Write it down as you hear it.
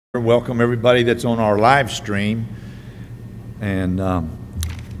Welcome everybody that's on our live stream, and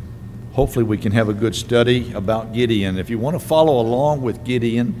hopefully we can have a good study about Gideon. If you want to follow along with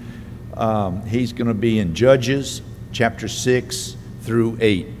Gideon, he's going to be in Judges chapter 6 through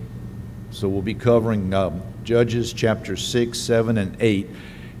 8. So we'll be covering Judges chapter 6, 7, and 8.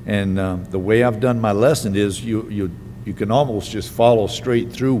 And the way I've done my lesson is you can almost just follow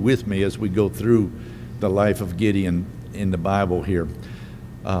straight through with me as we go through the life of Gideon in the Bible here.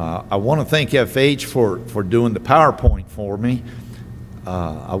 I want to thank FH for doing the PowerPoint for me.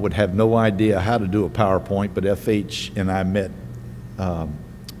 I would have no idea how to do a PowerPoint, but FH and I met a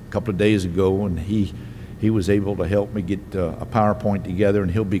couple of days ago, and he was able to help me get a PowerPoint together, and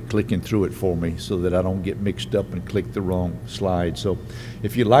he'll be clicking through it for me so that I don't get mixed up and click the wrong slide. So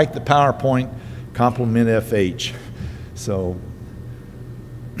if you like the PowerPoint, compliment FH. So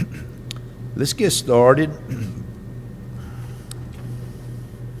let's get started.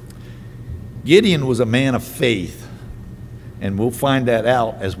 Gideon was a man of faith, and we'll find that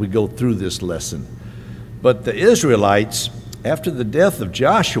out as we go through this lesson. But the Israelites, after the death of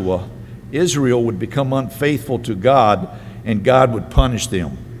Joshua, Israel would become unfaithful to God, and God would punish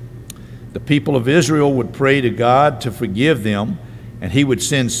them. The people of Israel would pray to God to forgive them, and he would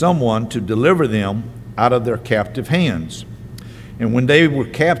send someone to deliver them out of their captive hands. And when they were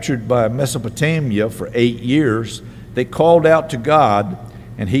captured by Mesopotamia for 8 years, they called out to God,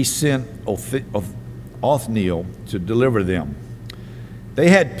 and he sent Othniel to deliver them. They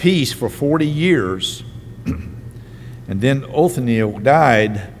had peace for 40 years, and then Othniel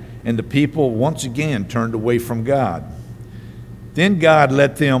died, and the people once again turned away from God. Then God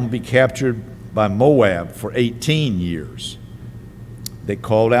let them be captured by Moab for 18 years. They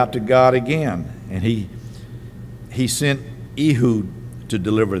called out to God again, and he sent Ehud to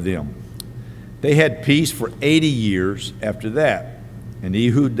deliver them. They had peace for 80 years after that. And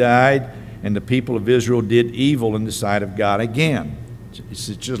Ehud died, and the people of Israel did evil in the sight of God again. It's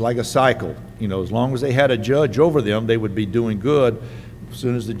just like a cycle. You know, as long as they had a judge over them, they would be doing good. As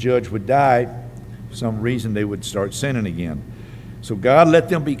soon as the judge would die, for some reason they would start sinning again. So God let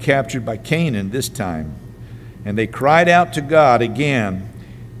them be captured by Canaan this time. And they cried out to God again,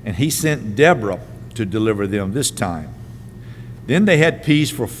 and he sent Deborah to deliver them this time. Then they had peace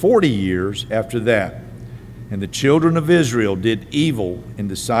for 40 years after that. And the children of Israel did evil in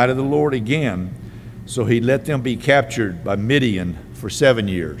the sight of the Lord again, so he let them be captured by Midian for 7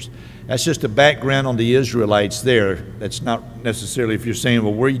 years. That's just a background on the Israelites there. That's not necessarily, if you're saying,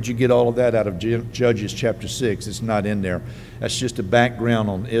 well, where did you get all of that out of Judges chapter 6? It's not in there. That's just a background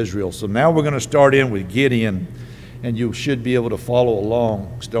on Israel. So now we're going to start in with Gideon, and you should be able to follow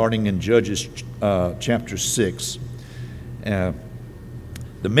along starting in Judges chapter 6.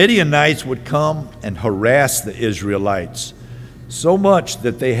 The Midianites would come and harass the Israelites so much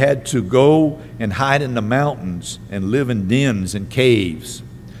that they had to go and hide in the mountains and live in dens and caves,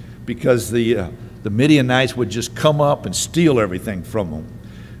 because the Midianites would just come up and steal everything from them.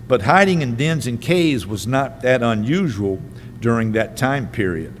 But hiding in dens and caves was not that unusual during that time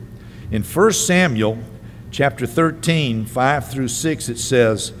period. In 1 Samuel chapter 13, 5 through 6, it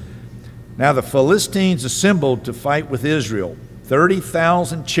says, "Now the Philistines assembled to fight with Israel,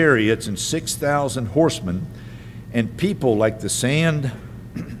 30,000 chariots and 6,000 horsemen, and people like the sand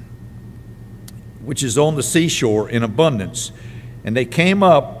which is on the seashore in abundance. And they came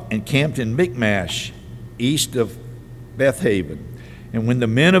up and camped in Michmash, east of Bethaven. And when the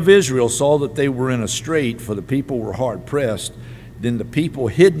men of Israel saw that they were in a strait, for the people were hard pressed, then the people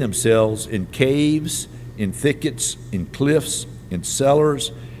hid themselves in caves, in thickets, in cliffs, in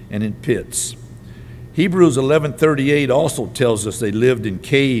cellars, and in pits." Hebrews 11:38 also tells us they lived in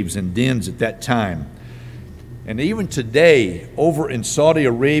caves and dens at that time. And even today, over in Saudi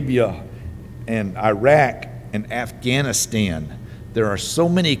Arabia and Iraq and Afghanistan, there are so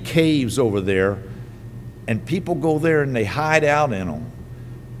many caves over there, and people go there and they hide out in them.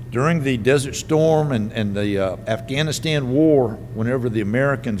 During the Desert Storm and the Afghanistan war, whenever the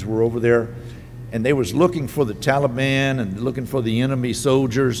Americans were over there, and they was looking for the Taliban and looking for the enemy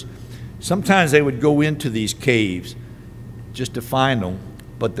soldiers, sometimes they would go into these caves just to find them.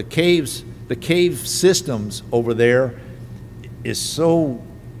 But the cave systems over there is so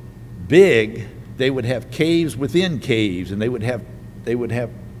big, they would have caves within caves, and they would have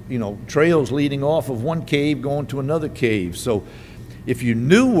trails leading off of one cave going to another cave. So if you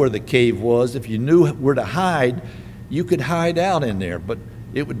knew where the cave was, if you knew where to hide, you could hide out in there. But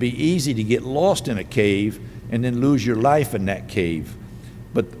it would be easy to get lost in a cave and then lose your life in that cave.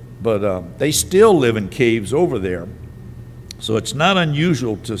 But they still live in caves over there. So it's not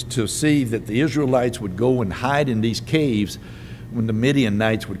unusual to see that the Israelites would go and hide in these caves when the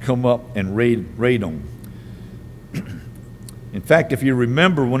Midianites would come up and raid them. In fact, if you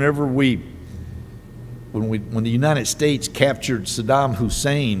remember, when the United States captured Saddam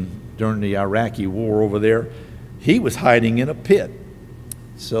Hussein during the Iraqi war over there, he was hiding in a pit.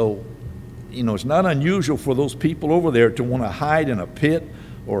 So, it's not unusual for those people over there to want to hide in a pit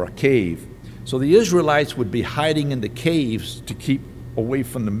or a cave. So the Israelites would be hiding in the caves to keep away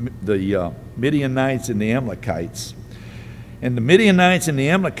from the Midianites and the Amalekites. And the Midianites and the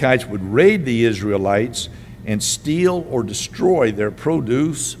Amalekites would raid the Israelites and steal or destroy their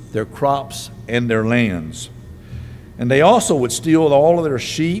produce, their crops, and their lands. And they also would steal all of their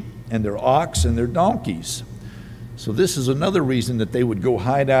sheep and their ox and their donkeys. So this is another reason that they would go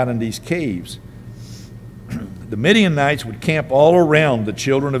hide out in these caves. The Midianites would camp all around the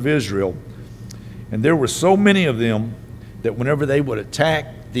children of Israel, and there were so many of them that whenever they would attack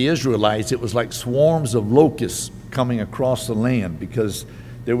the Israelites, it was like swarms of locusts coming across the land, because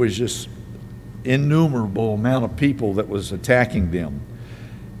there was just innumerable amount of people that was attacking them.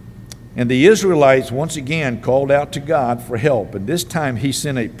 And the Israelites once again called out to God for help, and this time he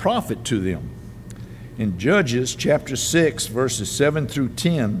sent a prophet to them. In Judges chapter 6, verses 7 through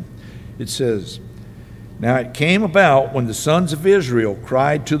 10, it says, "Now it came about when the sons of Israel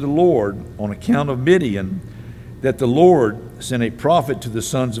cried to the Lord on account of Midian, that the Lord sent a prophet to the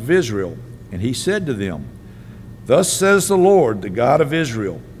sons of Israel. And he said to them, Thus says the Lord, the God of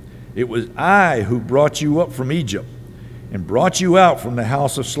Israel, It was I who brought you up from Egypt and brought you out from the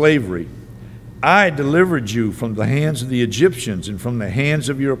house of slavery. I delivered you from the hands of the Egyptians and from the hands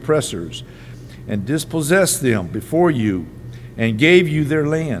of your oppressors, and dispossessed them before you, and gave you their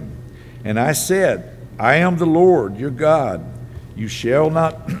land. And I said, I am the Lord your God. You shall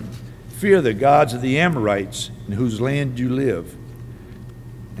not fear the gods of the Amorites in whose land you live."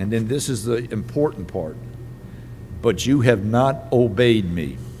 And then this is the important part. "But you have not obeyed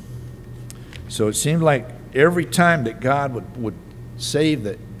me." So it seemed like every time that God would save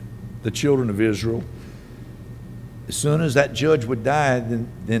the children of Israel, as soon as that judge would die,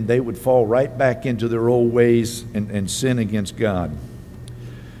 then they would fall right back into their old ways and sin against God.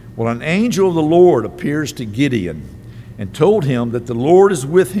 Well, an angel of the Lord appears to Gideon and told him that the Lord is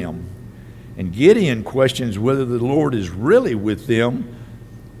with him. And Gideon questions whether the Lord is really with them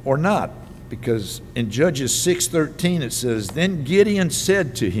or not, because in Judges 6:13 it says, "Then Gideon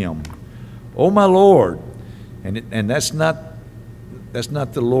said to him, O my Lord," and that's not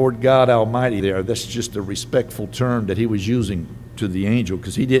the Lord God Almighty there. That's just a respectful term that he was using to the angel,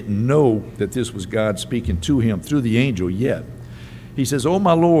 because he didn't know that this was God speaking to him through the angel yet. He says, "O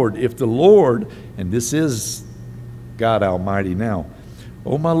my Lord, if the Lord," and this is God Almighty now,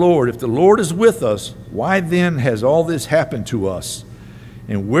 "O my Lord, if the Lord is with us, why then has all this happened to us?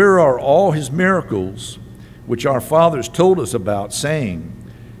 And where are all his miracles which our fathers told us about, saying,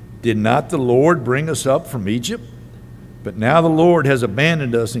 Did not the Lord bring us up from Egypt? But now the Lord has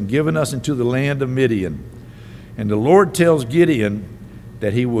abandoned us and given us into the land of Midian." And the Lord tells Gideon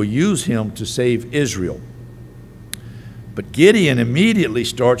that he will use him to save Israel. But Gideon immediately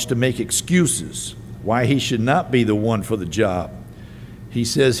starts to make excuses why he should not be the one for the job. He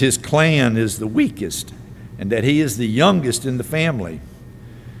says his clan is the weakest and that he is the youngest in the family.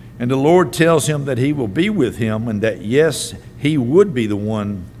 And the Lord tells him that he will be with him, and that, yes, he would be the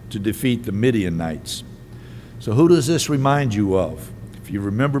one to defeat the Midianites. So who does this remind you of? If you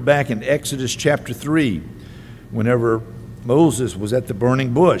remember back in Exodus chapter 3, whenever Moses was at the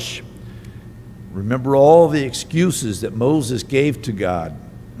burning bush, remember all the excuses that Moses gave to God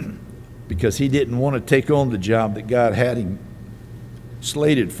because he didn't want to take on the job that God had him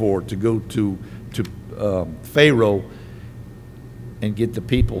slated for, to go to Pharaoh and get the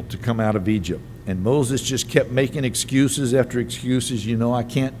people to come out of Egypt. And Moses just kept making excuses after excuses. I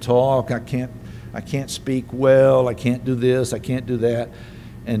can't talk, I can't speak well, I can't do this, I can't do that.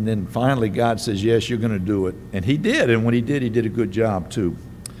 And then finally God says, yes, you're going to do it. And he did, and when he did a good job too.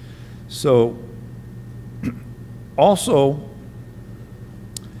 So also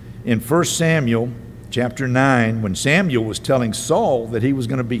in 1 Samuel chapter 9, when Samuel was telling Saul that he was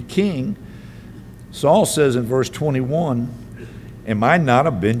going to be king, Saul says in verse 21, "Am I not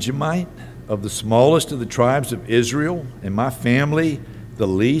a Benjamite, of the smallest of the tribes of Israel, and my family the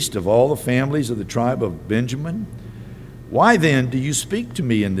least of all the families of the tribe of Benjamin? Why then do you speak to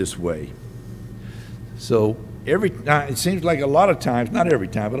me in this way?" So it seems like a lot of times, not every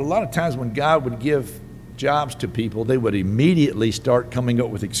time, but a lot of times when God would give jobs to people, they would immediately start coming up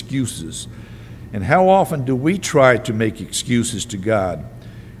with excuses. And how often do we try to make excuses to God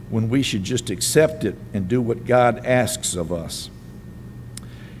when we should just accept it and do what God asks of us?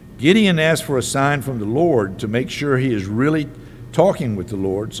 Gideon asked for a sign from the Lord to make sure he is really talking with the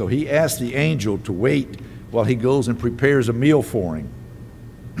Lord, so he asked the angel to wait while he goes and prepares a meal for him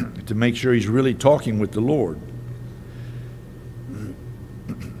to make sure he's really talking with the Lord.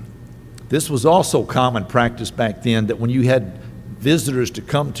 This was also common practice back then, that when you had visitors to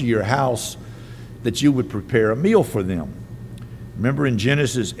come to your house, that you would prepare a meal for them. Remember in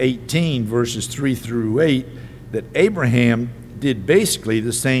Genesis 18, verses 3 through 8, that Abraham did basically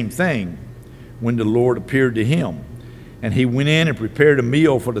the same thing when the Lord appeared to him. And he went in and prepared a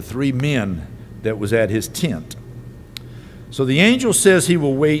meal for the 3 men that was at his tent. So the angel says he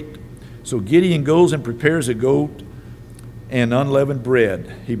will wait. So Gideon goes and prepares a goat and unleavened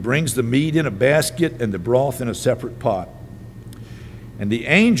bread. He brings the meat in a basket and the broth in a separate pot. And the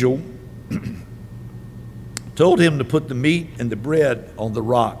angel told him to put the meat and the bread on the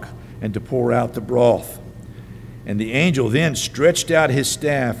rock and to pour out the broth. And the angel then stretched out his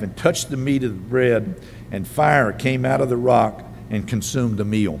staff and touched the meat of the bread, and fire came out of the rock and consumed the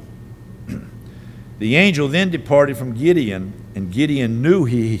meal. The angel then departed from Gideon, and Gideon knew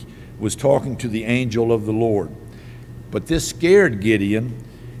he was talking to the angel of the Lord. But this scared Gideon,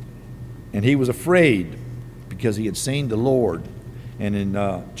 and he was afraid because he had seen the Lord. And in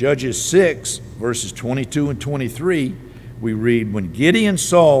Judges 6, verses 22 and 23, we read, when Gideon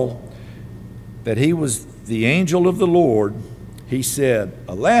saw that he was the angel of the Lord, he said,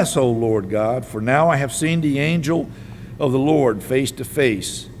 alas, O Lord God, for now I have seen the angel of the Lord face to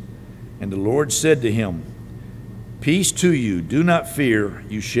face. And the Lord said to him, peace to you, do not fear,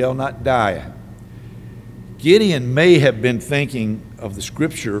 you shall not die. Gideon may have been thinking of the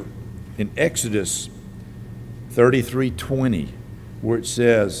scripture in Exodus 33:20, where it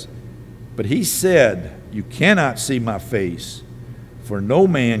says, but he said, you cannot see my face, for no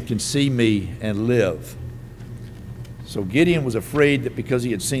man can see me and live. So Gideon was afraid that because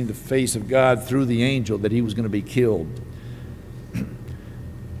he had seen the face of God through the angel, that he was going to be killed.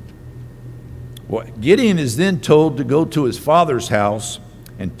 Well, Gideon is then told to go to his father's house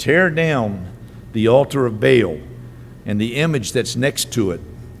and tear down the altar of Baal and the image that's next to it,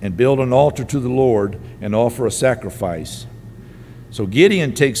 and build an altar to the Lord and offer a sacrifice. So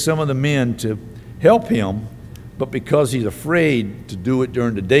Gideon takes some of the men to help him, but because he's afraid to do it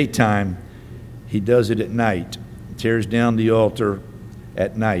during the daytime, he does it at night. He tears down the altar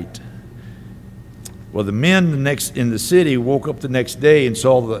at night. Well, the men in the city woke up the next day and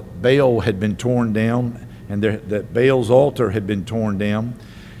saw that Baal had been torn down, and that Baal's altar had been torn down.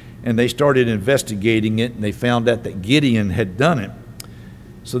 And they started investigating it, and they found out that Gideon had done it.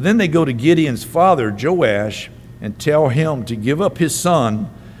 So then they go to Gideon's father, Joash, and tell him to give up his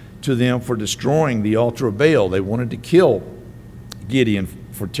son to them for destroying the altar of Baal. They wanted to kill Gideon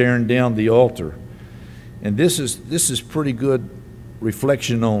for tearing down the altar. And this is pretty good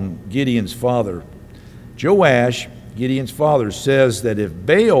reflection on Gideon's father. Joash, Gideon's father, says that if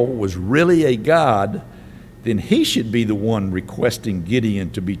Baal was really a god, then he should be the one requesting Gideon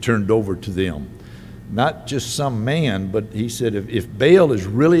to be turned over to them. Not just some man, but he said if Baal is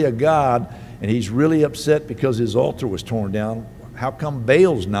really a god and he's really upset because his altar was torn down, how come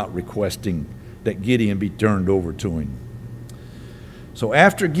Baal's not requesting that Gideon be turned over to him? So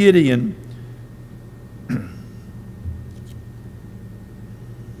after Gideon,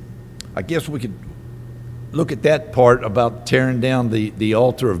 I guess we could look at that part about tearing down the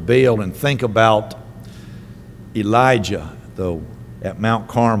altar of Baal and think about Elijah, though, at Mount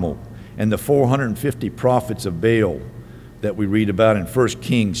Carmel, and the 450 prophets of Baal that we read about in 1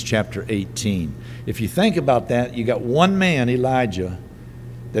 Kings chapter 18. If you think about that, you got one man, Elijah,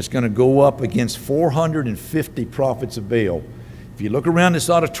 that's going to go up against 450 prophets of Baal. If you look around this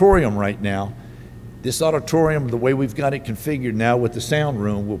auditorium right now, this auditorium, the way we've got it configured now with the sound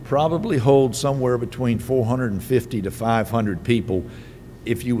room, will probably hold somewhere between 450 to 500 people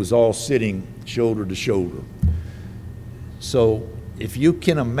if you was all sitting shoulder to shoulder. So if you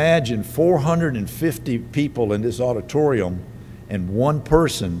can imagine 450 people in this auditorium and one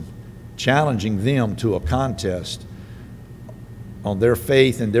person challenging them to a contest on their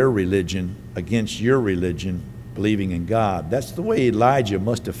faith and their religion against your religion, believing in God, that's the way Elijah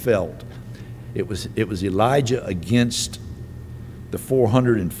must have felt. It was Elijah against the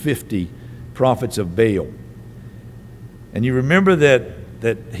 450 prophets of Baal. And you remember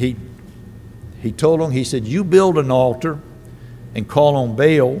that he told them, he said, you build an altar and call on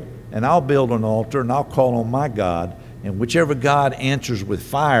Baal, and I'll build an altar and I'll call on my God, and whichever God answers with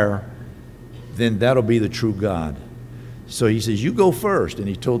fire, then that'll be the true God. So he says, you go first. And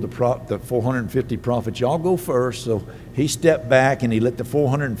he told the 450 prophets, y'all go first. So he stepped back and he let the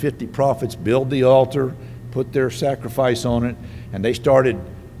 450 prophets build the altar, put their sacrifice on it, and they started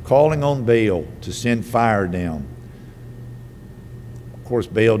calling on Baal to send fire down. course,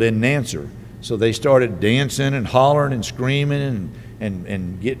 Baal didn't answer. So they started dancing and hollering and screaming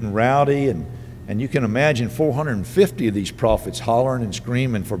and getting rowdy. And you can imagine 450 of these prophets hollering and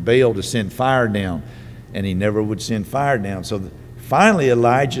screaming for Baal to send fire down. And he never would send fire down. So finally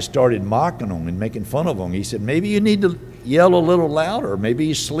Elijah started mocking them and making fun of them. He said, maybe you need to yell a little louder. Maybe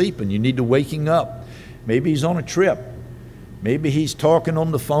he's sleeping. You need to wake him up. Maybe he's on a trip. Maybe he's talking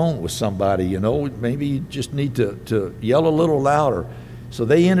on the phone with somebody, you know. Maybe you just need to yell a little louder. So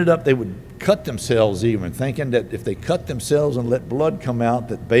they ended up, they would cut themselves even, thinking that if they cut themselves and let blood come out,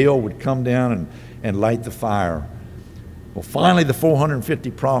 that Baal would come down and light the fire. Well, finally the 450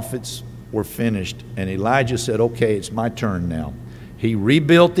 prophets were finished, and Elijah said, okay, it's my turn now. He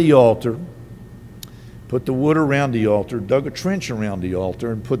rebuilt the altar, put the wood around the altar, dug a trench around the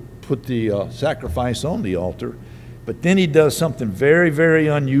altar, and put the sacrifice on the altar. But then he does something very, very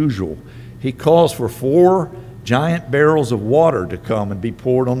unusual. He calls for 4 giant barrels of water to come and be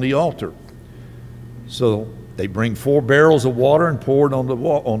poured on the altar. So they bring 4 barrels of water and pour it on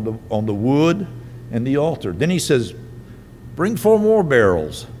the wood and the altar. Then he says, bring 4 more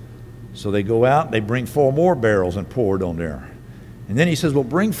barrels. So they go out, they bring 4 more barrels and pour it on there. And then he says, well,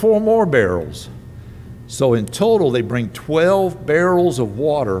 bring 4 more barrels. So in total, they bring 12 barrels of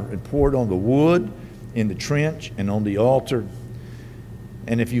water and pour it on the wood, in the trench, and on the altar.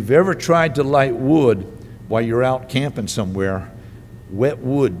 And if you've ever tried to light wood while you're out camping somewhere, wet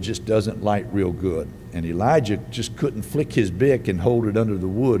wood just doesn't light real good. And Elijah just couldn't flick his bick and hold it under the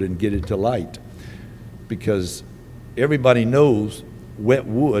wood and get it to light, because everybody knows wet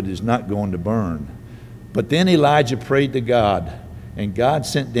wood is not going to burn. But then Elijah prayed to God, and God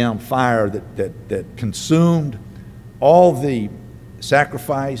sent down fire that consumed all the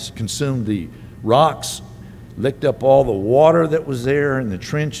sacrifice, consumed the rocks, licked up all the water that was there in the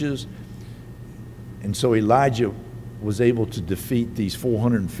trenches. And so Elijah was able to defeat these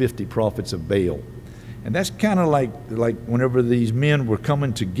 450 prophets of Baal. And that's kind of like whenever these men were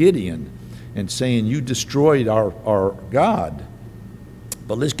coming to Gideon and saying, you destroyed our God.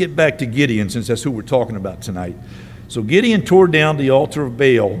 But let's get back to Gideon, since that's who we're talking about tonight. So Gideon tore down the altar of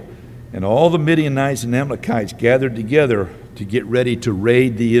Baal, and all the Midianites and Amalekites gathered together to get ready to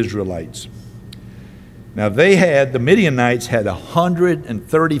raid the Israelites. Now the Midianites had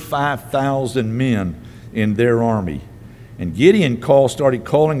 135,000 men in their army. And Gideon started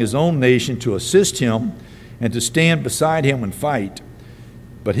calling his own nation to assist him and to stand beside him and fight.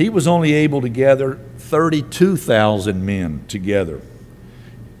 But he was only able to gather 32,000 men together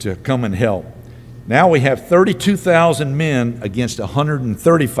to come and help. Now we have 32,000 men against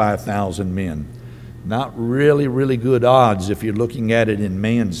 135,000 men. Not really, really good odds if you're looking at it in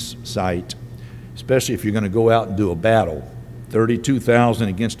man's sight, especially if you're going to go out and do a battle. 32,000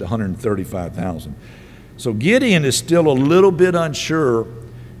 against 135,000. So Gideon is still a little bit unsure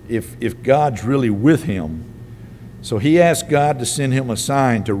if God's really with him. So he asks God to send him a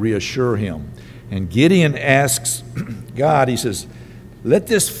sign to reassure him. And Gideon asks God, he says, let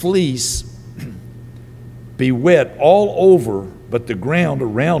this fleece be wet all over, but the ground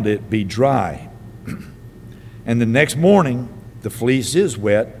around it be dry. And the next morning, the fleece is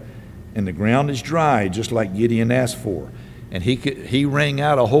wet, and the ground is dry, just like Gideon asked for. And he wring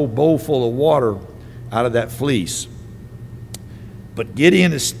out a whole bowl full of water out of that fleece. But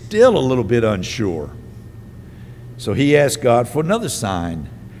Gideon is still a little bit unsure. So he asked God for another sign.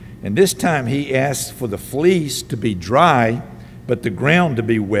 And this time he asked for the fleece to be dry, but the ground to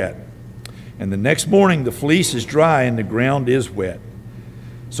be wet. And the next morning the fleece is dry and the ground is wet.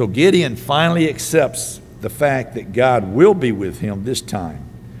 So Gideon finally accepts the fact that God will be with him this time.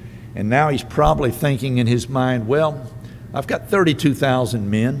 And now he's probably thinking in his mind, well, I've got 32,000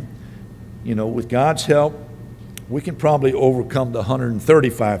 men. You know, with God's help, we can probably overcome the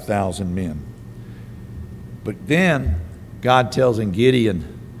 135,000 men. But then God tells him,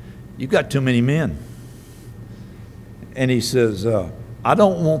 Gideon, you've got too many men. And he says, I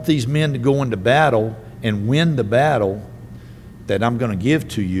don't want these men to go into battle and win the battle that I'm going to give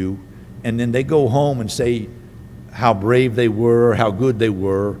to you, and then they go home and say how brave they were, how good they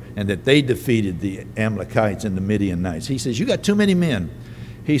were, and that they defeated the Amalekites and the Midianites. He says, you got too many men.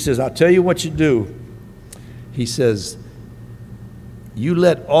 He says, I'll tell you what you do. He says, you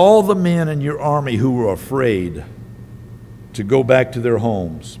let all the men in your army who were afraid to go back to their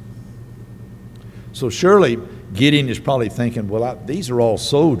homes. So surely Gideon is probably thinking, well, these are all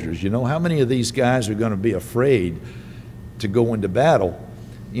soldiers. You know, how many of these guys are going to be afraid to go into battle?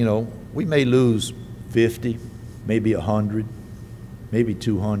 You know, we may lose 50, maybe 100, maybe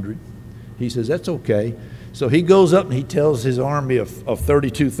 200. He says, that's okay. So he goes up and he tells his army of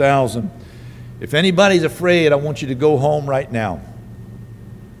 32,000, if anybody's afraid, I want you to go home right now.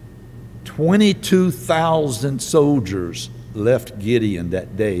 22,000 soldiers left Gideon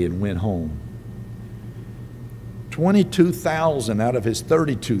that day and went home. 22,000 out of his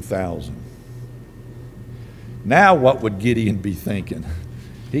 32,000. Now what would Gideon be thinking?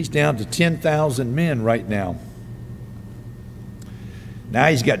 He's down to 10,000 men right now. Now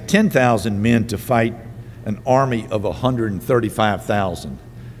he's got 10,000 men to fight an army of 135,000.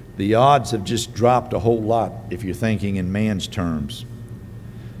 The odds have just dropped a whole lot if you're thinking in man's terms.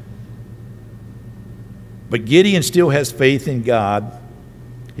 But Gideon still has faith in God.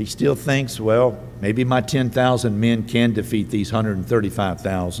 He still thinks, well, maybe my 10,000 men can defeat these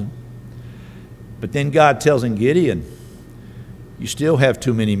 135,000. But then God tells him, Gideon, you still have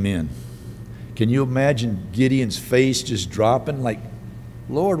too many men. Can you imagine Gideon's face just dropping like,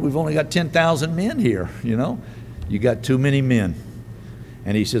 Lord, we've only got 10,000 men here, you know. You got too many men.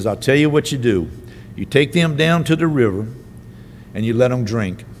 And he says, I'll tell you what you do. You take them down to the river and you let them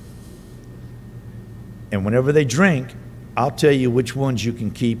drink. And whenever they drink, I'll tell you which ones you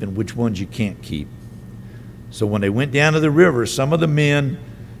can keep and which ones you can't keep. So when they went down to the river, some of the men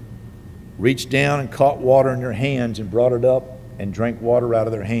reached down and caught water in their hands and brought it up and drank water out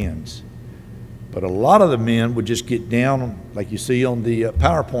of their hands. But a lot of the men would just get down, like you see on the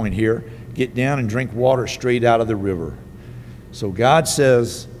PowerPoint here, get down and drink water straight out of the river. So God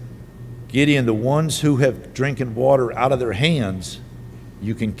says, Gideon, the ones who have drinking water out of their hands,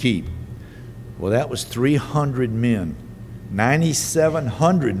 you can keep. Well, that was 300 men.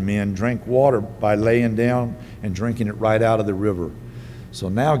 9,700 men drank water by laying down and drinking it right out of the river. So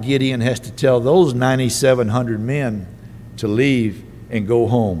now Gideon has to tell those 9,700 men to leave and go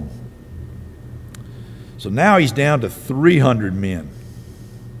home. So now he's down to 300 men.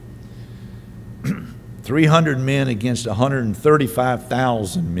 300 men against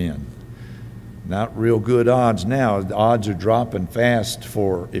 135,000 men. Not real good odds now. The odds are dropping fast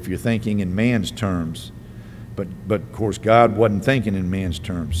for if you're thinking in man's terms. But of course, God wasn't thinking in man's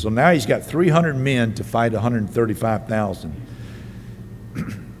terms. So now he's got 300 men to fight 135,000.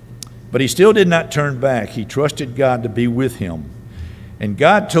 But he still did not turn back. He trusted God to be with him. And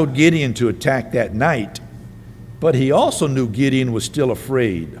God told Gideon to attack that night, but he also knew Gideon was still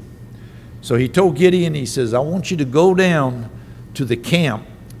afraid. So he told Gideon, he says, I want you to go down to the camp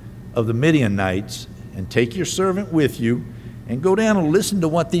of the Midianites and take your servant with you and go down and listen to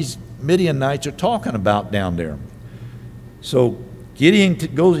what these Midianites are talking about down there. So Gideon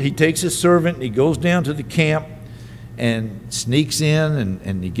goes, he takes his servant, and he goes down to the camp and sneaks in,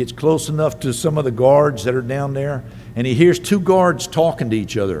 and he gets close enough to some of the guards that are down there, and he hears two guards talking to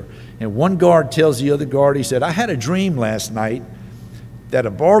each other. And one guard tells the other guard, he said, I had a dream last night that a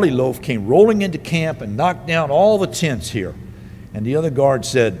barley loaf came rolling into camp and knocked down all the tents here. And the other guard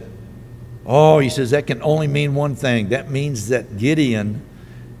said, oh, he says, that can only mean one thing. That means that Gideon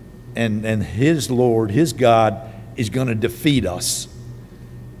and his Lord, his God, is going to defeat us.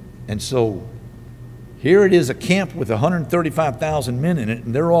 And so here it is, a camp with 135,000 men in it,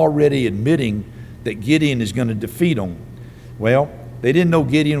 and they're already admitting that Gideon is going to defeat them. Well, they didn't know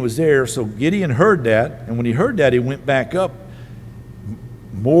Gideon was there, so Gideon heard that, and when he heard that, he went back up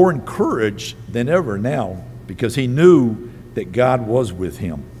more encouraged than ever now, because he knew that God was with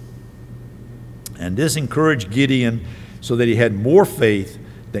him. And this encouraged Gideon so that he had more faith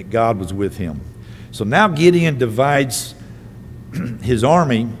that God was with him. So now Gideon divides his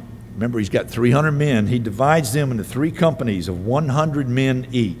army. Remember, he's got 300 men. He divides them into 3 companies of 100 men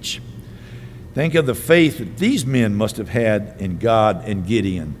each. Think of the faith that these men must have had in God and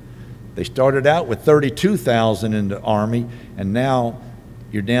Gideon. They started out with 32,000 in the army, and now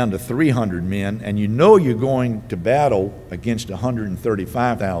you're down to 300 men, and you know you're going to battle against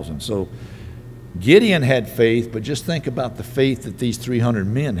 135,000. So Gideon had faith, but just think about the faith that these 300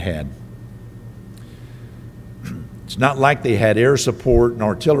 men had. It's not like they had air support and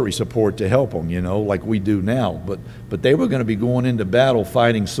artillery support to help them, you know, like we do now. But they were going to be going into battle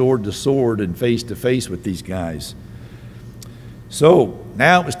fighting sword to sword and face to face with these guys. So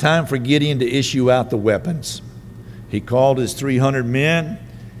now it was time for Gideon to issue out the weapons. He called his 300 men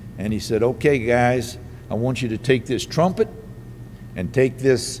and he said, okay, guys, I want you to take this trumpet and take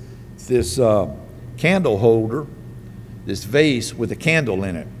this candle holder, this vase with a candle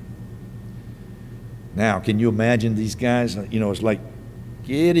in it. Now, can you imagine these guys? You know, it's like,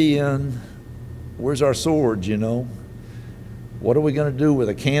 Gideon, where's our swords, you know? What are we going to do with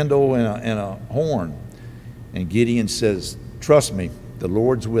a candle and a horn? And Gideon says, trust me, the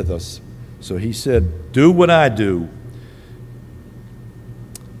Lord's with us. So he said, do what I do.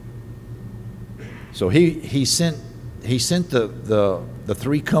 So he sent the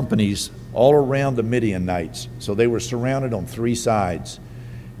 3 companies all around the Midianites. So they were surrounded on 3 sides.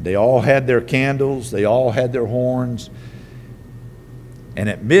 They all had their candles. They all had their horns. And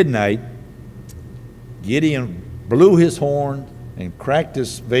at midnight, Gideon blew his horn and cracked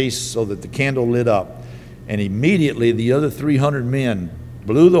his vase so that the candle lit up. And immediately the other 300 men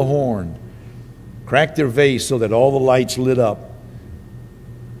blew the horn, cracked their vase so that all the lights lit up.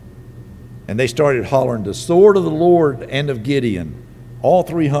 And they started hollering, "The sword of the Lord and of Gideon," all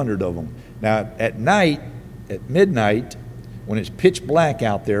 300 of them. Now, at night, at midnight, when it's pitch black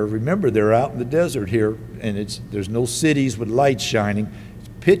out there, remember they're out in the desert here, and there's no cities with lights shining. It's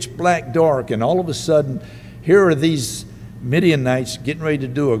pitch black dark, and all of a sudden, here are these Midianites getting ready to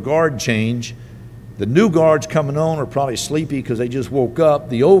do a guard change. The new guards coming on are probably sleepy because they just woke up.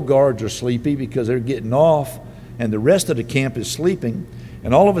 The old guards are sleepy because they're getting off, and the rest of the camp is sleeping.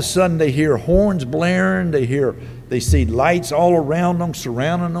 And all of a sudden they hear horns blaring, they see lights all around them,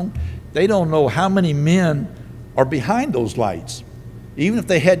 surrounding them. They don't know how many men are behind those lights. Even if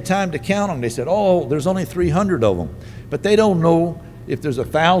they had time to count them, they said, "Oh, there's only 300 of them." But they don't know if there's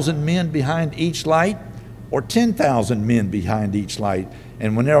 1,000 men behind each light or 10,000 men behind each light.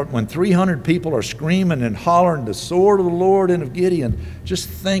 And when 300 people are screaming and hollering, "The sword of the Lord and of Gideon," just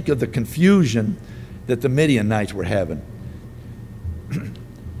think of the confusion that the Midianites were having.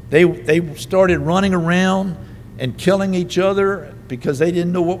 They started running around and killing each other because they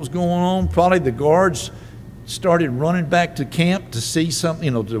didn't know what was going on. Probably the guards started running back to camp to see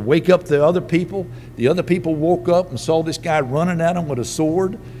something, to wake up the other people. The other people woke up and saw this guy running at them with a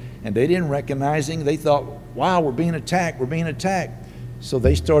sword, and they didn't recognize him. They thought, "Wow, we're being attacked, we're being attacked." So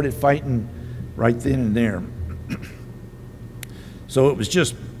they started fighting right then and there. So it was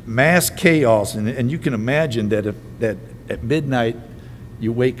just mass chaos, and you can imagine that at midnight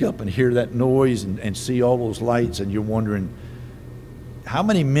you wake up and hear that noise and see all those lights, and you're wondering, how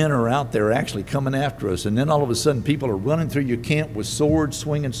many men are out there actually coming after us? And then all of a sudden people are running through your camp with swords,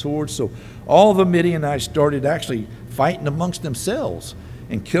 swinging swords. So all the Midianites started actually fighting amongst themselves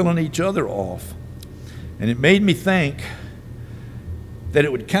and killing each other off. And it made me think that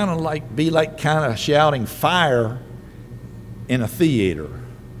it would kind of be like shouting fire in a theater,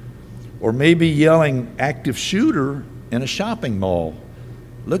 or maybe yelling active shooter in a shopping mall.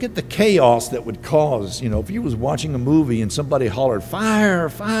 Look at the chaos that would cause, if you was watching a movie and somebody hollered, "Fire,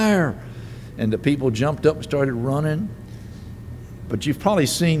 fire," and the people jumped up and started running. But you've probably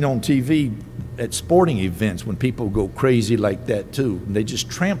seen on TV at sporting events when people go crazy like that too. And they just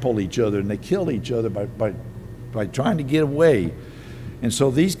trample each other and they kill each other by trying to get away. And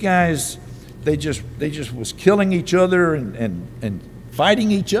so these guys, they just was killing each other and fighting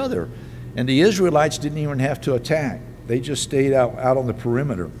each other. And the Israelites didn't even have to attack. They just stayed out on the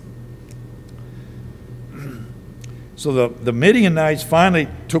perimeter. So the Midianites finally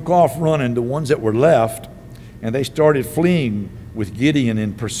took off running, the ones that were left, and they started fleeing with Gideon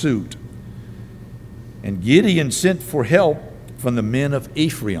in pursuit. And Gideon sent for help from the men of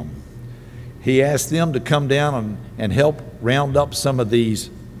Ephraim. He asked them to come down and help round up some of these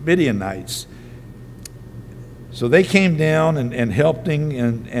Midianites. So they came down and helped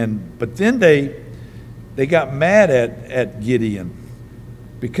him, but then they got mad at Gideon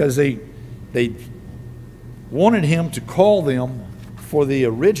because they wanted him to call them for the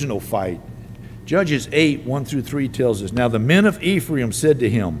original fight. Judges 8:1-3 tells us, "Now the men of Ephraim said to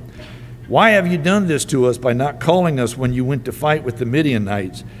him, 'Why have you done this to us by not calling us when you went to fight with the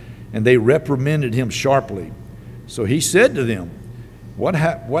Midianites?' And they reprimanded him sharply. So he said to them, 'What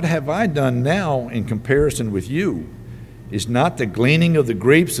have I done now in comparison with you? Is not the gleaning of the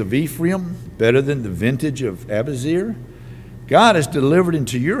grapes of Ephraim better than the vintage of Abiezer? God has delivered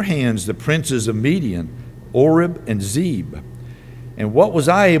into your hands the princes of Midian, Oreb and Zeb. And what was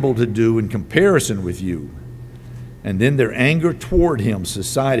I able to do in comparison with you?' And then their anger toward him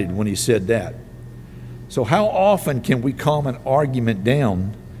subsided when he said that." So how often can we calm an argument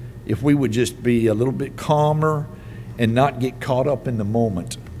down if we would just be a little bit calmer and not get caught up in the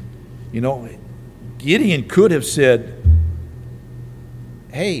moment? Gideon could have said,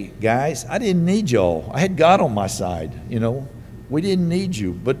 "Hey, guys, I didn't need y'all. I had God on my side. We didn't need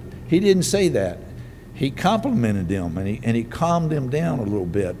you." But he didn't say that. He complimented them, and he calmed them down a little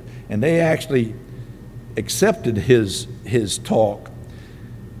bit. And they actually accepted his talk.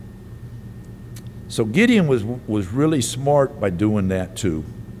 So Gideon was really smart by doing that too.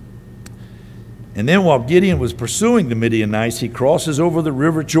 And then while Gideon was pursuing the Midianites, he crosses over the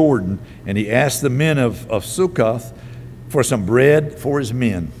river Jordan, and he asked the men of Sukkoth for some bread for his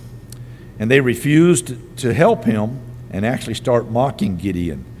men. And they refused to help him and actually start mocking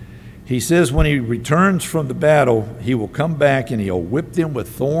Gideon. He says when he returns from the battle, he will come back and he'll whip them with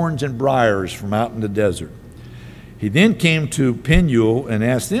thorns and briars from out in the desert. He then came to Penuel and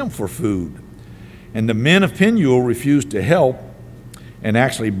asked them for food. And the men of Penuel refused to help and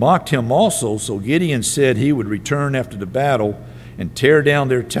actually mocked him also. So Gideon said he would return after the battle and tear down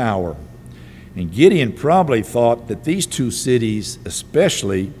their tower. And Gideon probably thought that these two cities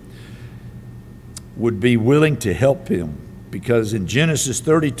especially would be willing to help him, because in Genesis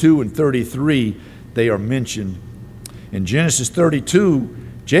 32 and 33 they are mentioned. In Genesis 32,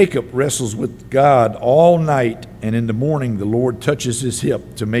 Jacob wrestles with God all night, and in the morning the Lord touches his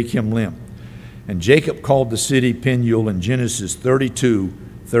hip to make him limp. And Jacob called the city Peniel in Genesis 32,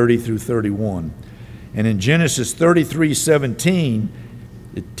 30 through 31. And in Genesis 33:17,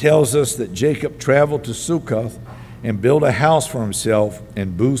 it tells us that Jacob traveled to Succoth and built a house for himself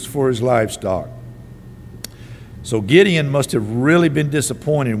and booths for his livestock. So Gideon must have really been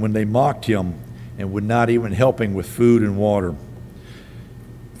disappointed when they mocked him and would not even help him with food and water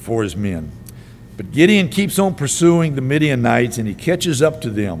for his men. But Gideon keeps on pursuing the Midianites, and he catches up to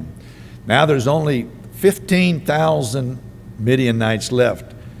them. Now there's only 15,000 Midianites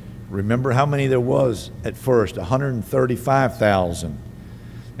left. Remember how many there was at first? 135,000.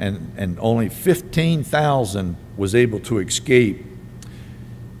 And only 15,000 was able to escape.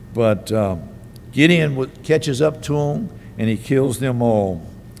 But Gideon catches up to them, and he kills them all.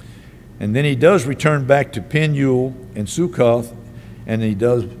 And then he does return back to Penuel and Succoth, and he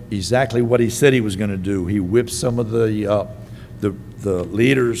does exactly what he said he was going to do. He whips some of the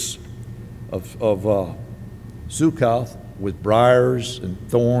leaders of Succoth with briars and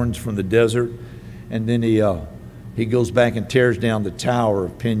thorns from the desert, and then he goes back and tears down the tower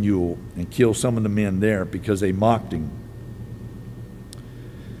of Penuel and kills some of the men there because they mocked him.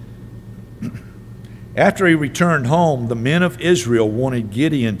 After he returned home, the men of Israel wanted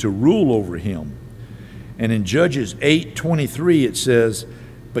Gideon to rule over him. And in Judges 8:23 it says,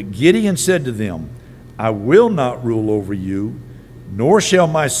 "But Gideon said to them, I will not rule over you, nor shall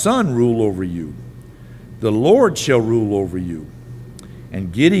my son rule over you. The Lord shall rule over you."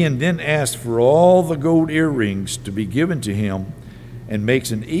 And Gideon then asked for all the gold earrings to be given to him, and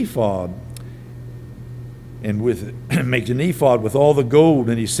makes an ephod, and makes an ephod with all the gold,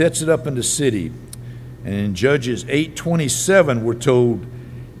 and he sets it up in the city. And in Judges 8:27 we're told,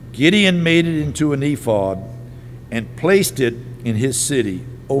 Gideon made it into an ephod and placed it in his city,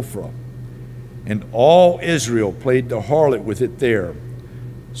 Ophrah. And all Israel played the harlot with it there,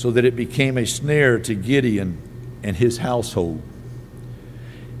 so that it became a snare to Gideon and his household.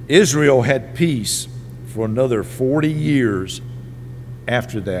 Israel had peace for another 40 years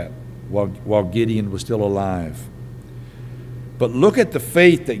after that, while Gideon was still alive. But look at the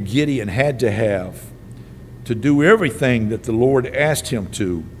faith that Gideon had to have to do everything that the Lord asked him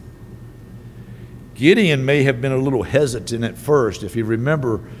to. Gideon may have been a little hesitant at first. If you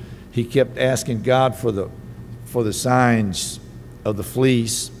remember, he kept asking God for the signs of the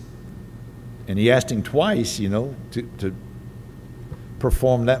fleece, and he asked him twice, to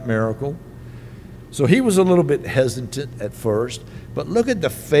perform that miracle. So he was a little bit hesitant at first, but look at the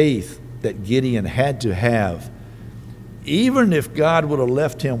faith that Gideon had to have. Even if God would have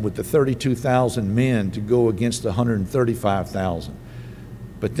left him with the 32,000 men to go against the 135,000.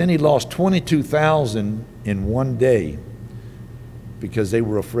 But then he lost 22,000 in one day because they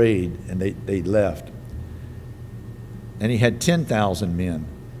were afraid and they left. And he had 10,000 men.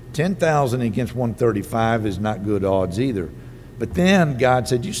 10,000 against 135 is not good odds either. But then God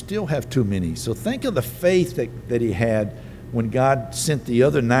said, you still have too many. So think of the faith that he had when God sent the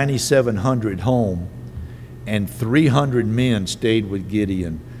other 9,700 home, and 300 men stayed with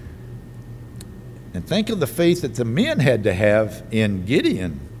Gideon. And think of the faith that the men had to have in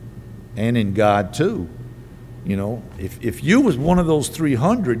Gideon and in God too. If you was one of those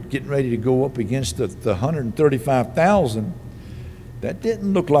 300 getting ready to go up against the 135,000, that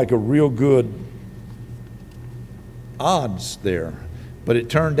didn't look like a real good odds there. But it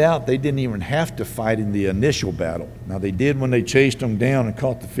turned out they didn't even have to fight in the initial battle. Now they did when they chased them down and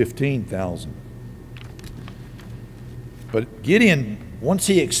caught the 15,000. But Gideon, once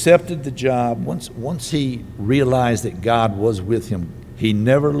he accepted the job, once he realized that God was with him, he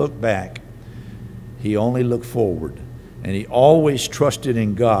never looked back. He only looked forward. And he always trusted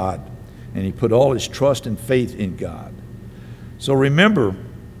in God, and he put all his trust and faith in God. So remember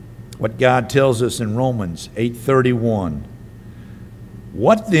what God tells us in Romans 8:31.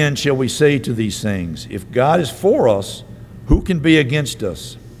 What then shall we say to these things? If God is for us, who can be against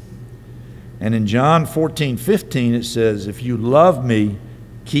us? And in John 14:15 it says, if you love me,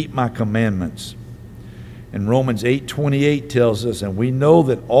 keep my commandments. And Romans 8:28 tells us, and we know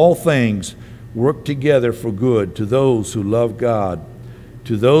that all things work together for good to those who love God,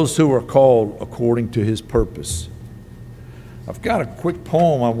 to those who are called according to his purpose. I've got a quick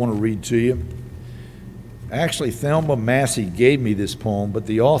poem I want to read to you. Actually, Thelma Massey gave me this poem, but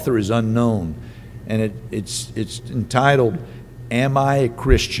the author is unknown, and it's entitled, Am I a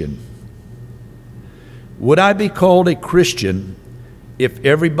Christian? Would I be called a Christian if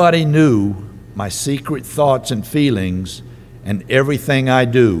everybody knew my secret thoughts and feelings and everything I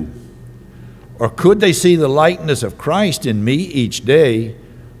do? Or could they see the likeness of Christ in me each day?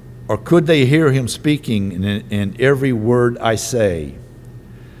 Or could they hear him speaking in every word I say?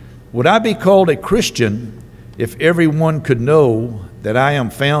 Would I be called a Christian if everyone could know that I am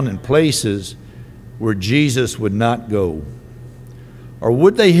found in places where Jesus would not go? Or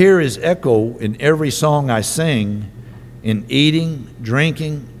would they hear his echo in every song I sing? In eating,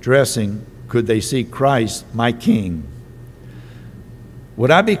 drinking, dressing, could they see Christ, my King?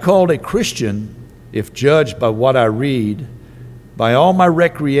 Would I be called a Christian if judged by what I read, by all my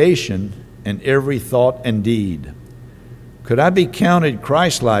recreation and every thought and deed? Could I be counted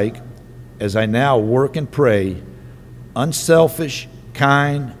Christ-like as I now work and pray, unselfish,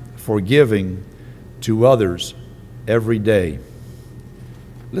 kind, forgiving to others every day?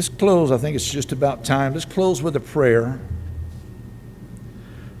 Let's close. I think it's just about time. Let's close with a prayer.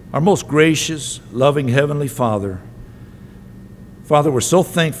 Our most gracious, loving Heavenly Father, Father, we're so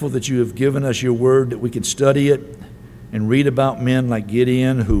thankful that you have given us your word, that we can study it and read about men like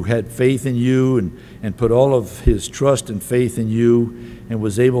Gideon who had faith in you and put all of his trust and faith in you and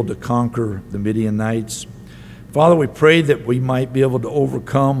was able to conquer the Midianites. Father, we pray that we might be able to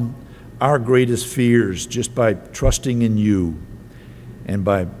overcome our greatest fears just by trusting in you and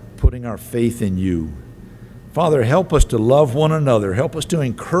by putting our faith in you. Father, help us to love one another. Help us to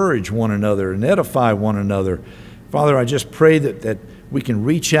encourage one another and edify one another. Father, I just pray that we can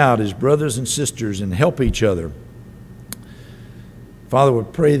reach out as brothers and sisters and help each other. Father, we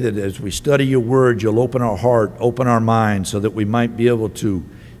pray that as we study your word, you'll open our heart, open our mind, so that we might be able to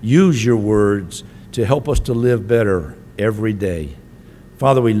use your words to help us to live better every day.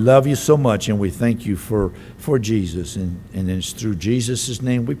 Father, we love you so much, and we thank you for Jesus. And it's through Jesus'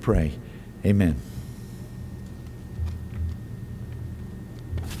 name we pray. Amen.